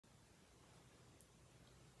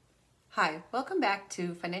Hi, welcome back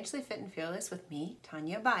to Financially Fit and Fearless with me,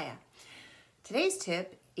 Tanya Baya. Today's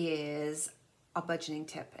tip is a budgeting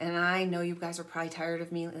tip, and I know you guys are probably tired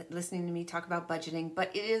of me listening to me talk about budgeting,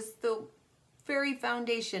 but it is the very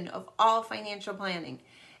foundation of all financial planning.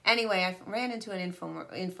 Anyway, I ran into an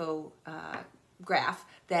info graph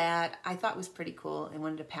that I thought was pretty cool and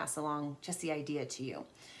wanted to pass along just the idea to you.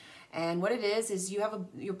 And what it is you have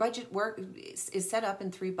your budget work is set up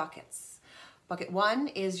in 3 buckets. Bucket 1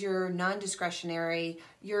 is your non-discretionary,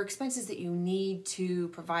 your expenses that you need to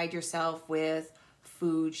provide yourself with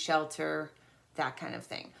food, shelter, that kind of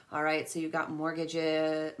thing. All right, so you've got mortgage,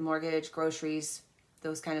 groceries,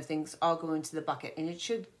 those kind of things all go into the bucket, and it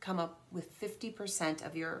should come up with 50%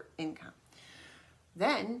 of your income.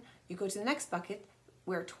 Then you go to the next bucket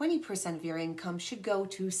where 20% of your income should go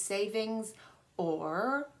to savings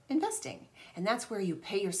or investing. And that's where you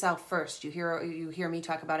pay yourself first. You hear me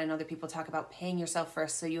talk about it and other people talk about paying yourself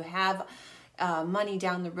first. So you have money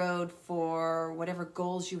down the road for whatever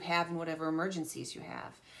goals you have and whatever emergencies you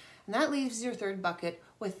have. And that leaves your third bucket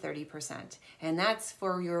with 30%. And that's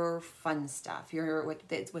for your fun stuff,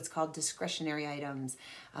 what's called discretionary items,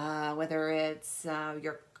 whether it's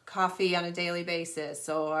your coffee on a daily basis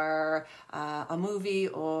or a movie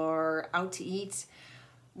or out to eat.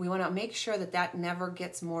 We want to make sure that that never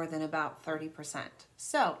gets more than about 30%.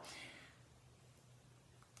 So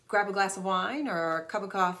grab a glass of wine or a cup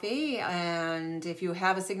of coffee, and if you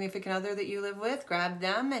have a significant other that you live with, grab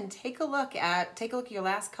them and take a look at your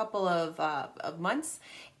last couple of months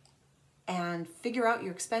and figure out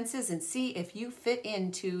your expenses and see if you fit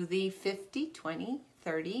into the 50, 20,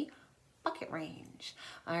 30 bucket range.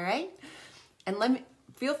 All right? And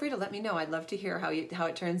feel free to let me know. I'd love to hear how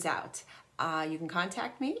it turns out. You can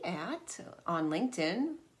contact me on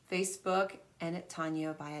LinkedIn, Facebook, and at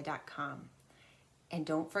tanyabaya.com. And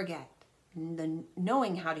don't forget,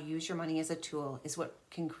 knowing how to use your money as a tool is what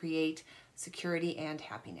can create security and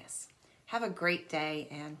happiness. Have a great day,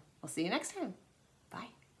 and we'll see you next time.